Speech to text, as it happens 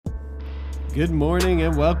Good morning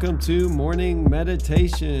and welcome to Morning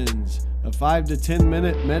Meditations, a 5 to 10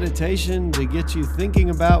 minute meditation to get you thinking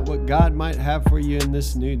about what God might have for you in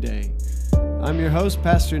this new day. I'm your host,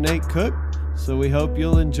 Pastor Nate Cook, so we hope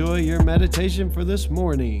you'll enjoy your meditation for this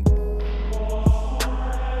morning.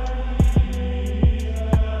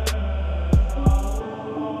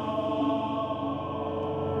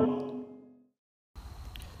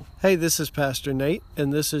 Hey, this is Pastor Nate,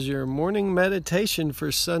 and this is your morning meditation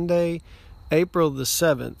for Sunday, April the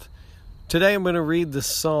 7th. Today I'm going to read the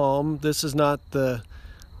Psalm. This is not the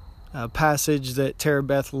passage that Tara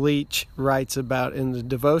Beth Leach writes about in the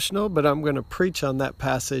devotional, but I'm going to preach on that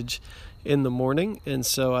passage in the morning, and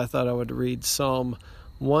so I thought I would read Psalm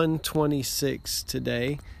 126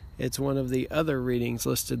 today. It's one of the other readings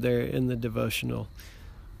listed there in the devotional.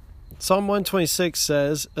 Psalm 126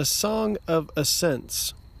 says, "A song of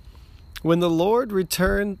ascents. When the Lord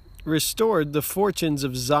restored the fortunes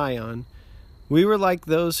of Zion, we were like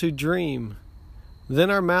those who dream. Then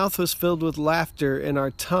our mouth was filled with laughter and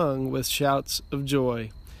our tongue with shouts of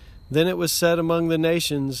joy. Then it was said among the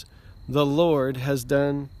nations, the Lord has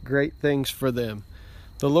done great things for them.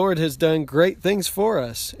 The Lord has done great things for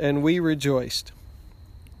us, and we rejoiced.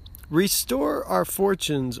 Restore our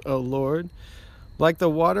fortunes, O Lord, like the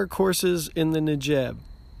watercourses in the Negeb.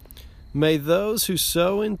 May those who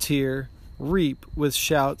sow in tear reap with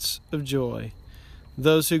shouts of joy.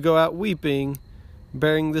 Those who go out weeping,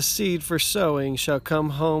 bearing the seed for sowing, shall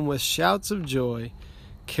come home with shouts of joy,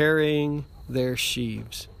 carrying their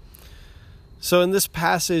sheaves." So in this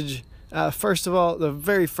passage, first of all, the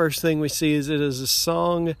very first thing we see is it is a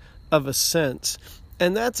song of ascents.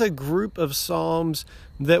 And that's a group of psalms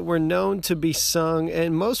that were known to be sung,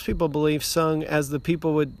 and most people believe sung as the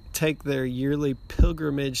people would take their yearly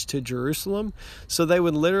pilgrimage to Jerusalem. So they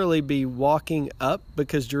would literally be walking up,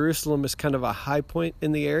 because Jerusalem is kind of a high point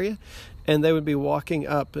in the area, and they would be walking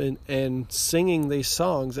up and singing these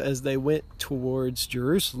songs as they went towards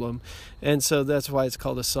Jerusalem. And so that's why it's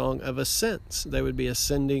called a song of ascents. They would be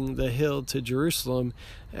ascending the hill to Jerusalem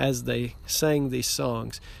as they sang these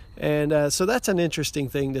songs. And so that's an interesting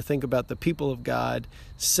thing to think about, the people of God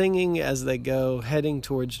singing as they go, heading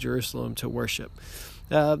towards Jerusalem to worship.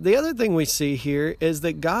 The other thing we see here is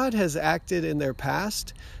that God has acted in their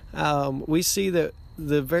past. We see that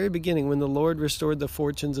the very beginning, when the Lord restored the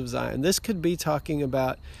fortunes of Zion, this could be talking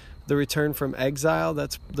about the return from exile.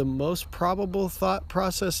 That's the most probable thought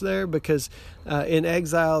process there, because in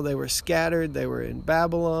exile they were scattered, they were in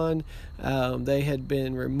Babylon, they had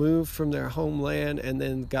been removed from their homeland, and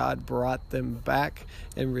then God brought them back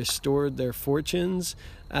and restored their fortunes.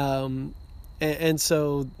 And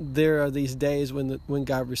so there are these days when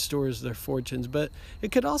God restores their fortunes. But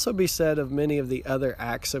it could also be said of many of the other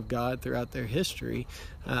acts of God throughout their history,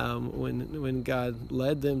 when God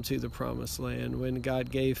led them to the promised land, when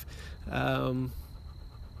God gave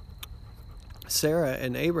Sarah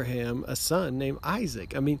and Abraham a son named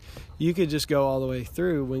Isaac. I mean, you could just go all the way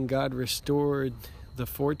through when God restored the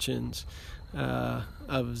fortunes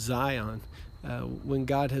of Zion. When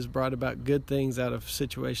God has brought about good things out of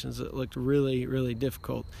situations that looked really, really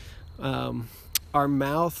difficult. Our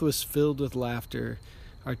mouth was filled with laughter.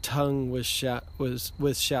 Our tongue was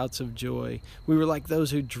with shouts of joy. We were like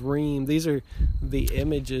those who dream. These are the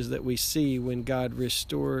images that we see when God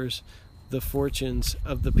restores the fortunes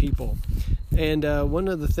of the people. And one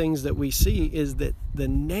of the things that we see is that the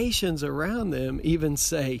nations around them even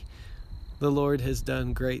say, the Lord has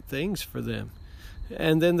done great things for them.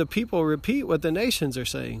 And then the people repeat what the nations are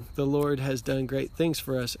saying. The Lord has done great things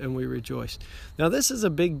for us, and we rejoice. Now, this is a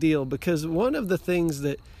big deal, because one of the things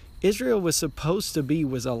that Israel was supposed to be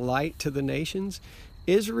was a light to the nations.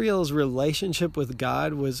 Israel's relationship with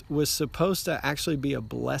God was supposed to actually be a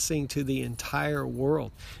blessing to the entire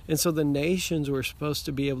world. And so the nations were supposed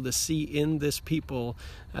to be able to see in this people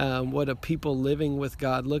what a people living with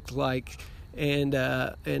God looked like, and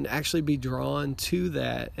actually be drawn to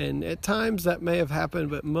that. And at times that may have happened,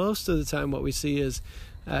 but most of the time what we see is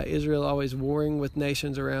Israel always warring with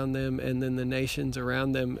nations around them, and then the nations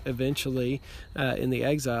around them eventually in the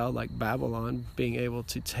exile, like Babylon, being able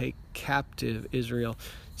to take captive Israel.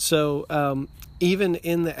 So even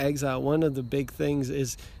in the exile, one of the big things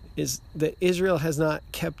is that Israel has not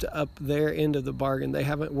kept up their end of the bargain. They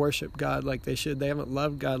haven't worshiped God like they should. They haven't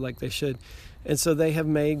loved God like they should. And so they have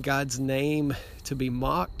made God's name to be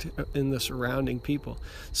mocked in the surrounding people.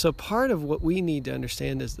 So part of what we need to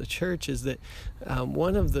understand as the church is that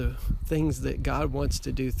one of the things that God wants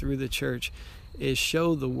to do through the church is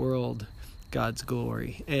show the world God's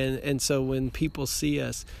glory. And so when people see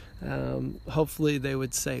us, hopefully they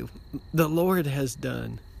would say, the Lord has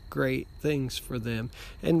done great things for them,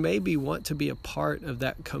 and maybe want to be a part of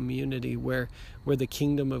that community where the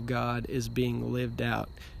kingdom of God is being lived out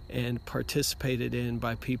and participated in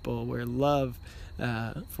by people, where love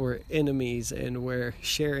for enemies and where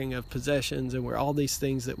sharing of possessions and where all these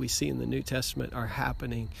things that we see in the New Testament are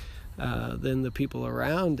happening. Then the people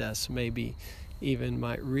around us maybe even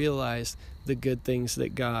might realize the good things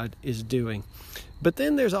that God is doing. But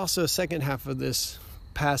then there's also a second half of this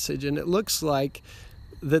passage, and it looks like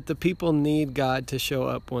that the people need God to show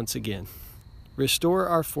up once again. Restore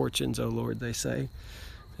our fortunes, O Lord, they say.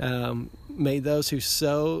 May those who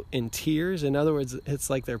sow in tears, in other words, it's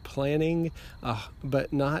like they're planting,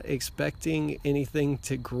 but not expecting anything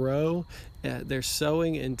to grow. They're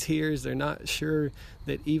sowing in tears. They're not sure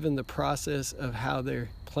that even the process of how they're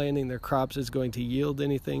planting their crops is going to yield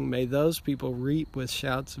anything. May those people reap with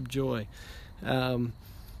shouts of joy.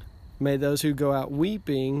 May those who go out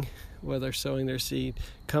weeping, while they're sowing their seed,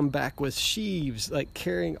 come back with sheaves, like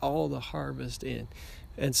carrying all the harvest in.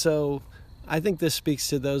 And so I think this speaks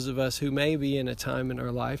to those of us who may be in a time in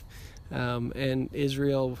our life, and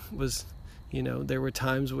Israel was, there were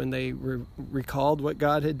times when they recalled what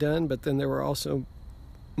God had done, but then there were also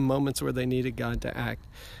moments where they needed God to act.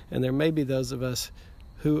 And there may be those of us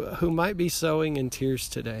who might be sowing in tears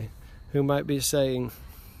today, who might be saying,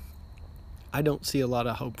 I don't see a lot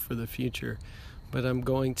of hope for the future, but I'm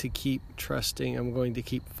going to keep trusting, I'm going to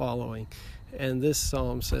keep following. And this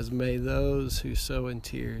psalm says, may those who sow in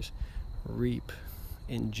tears reap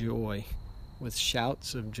in joy, with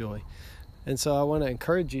shouts of joy. And so I want to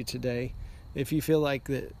encourage you today, if you feel like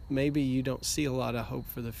that maybe you don't see a lot of hope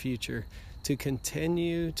for the future, to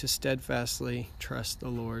continue to steadfastly trust the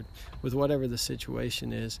Lord with whatever the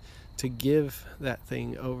situation is, to give that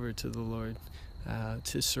thing over to the Lord,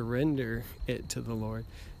 to surrender it to the Lord,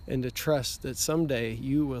 and to trust that someday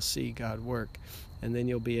you will see God work, and then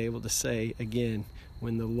you'll be able to say again,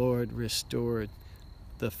 when the Lord restored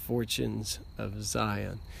the fortunes of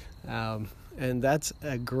Zion. And that's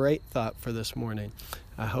a great thought for this morning.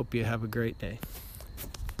 I hope you have a great day.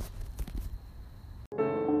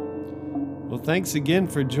 Well, thanks again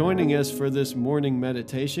for joining us for this morning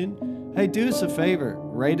meditation. Hey, do us a favor,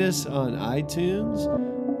 rate us on iTunes,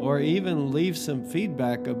 or even leave some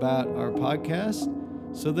feedback about our podcast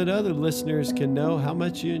so that other listeners can know how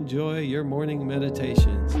much you enjoy your morning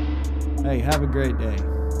meditations. Hey, have a great day.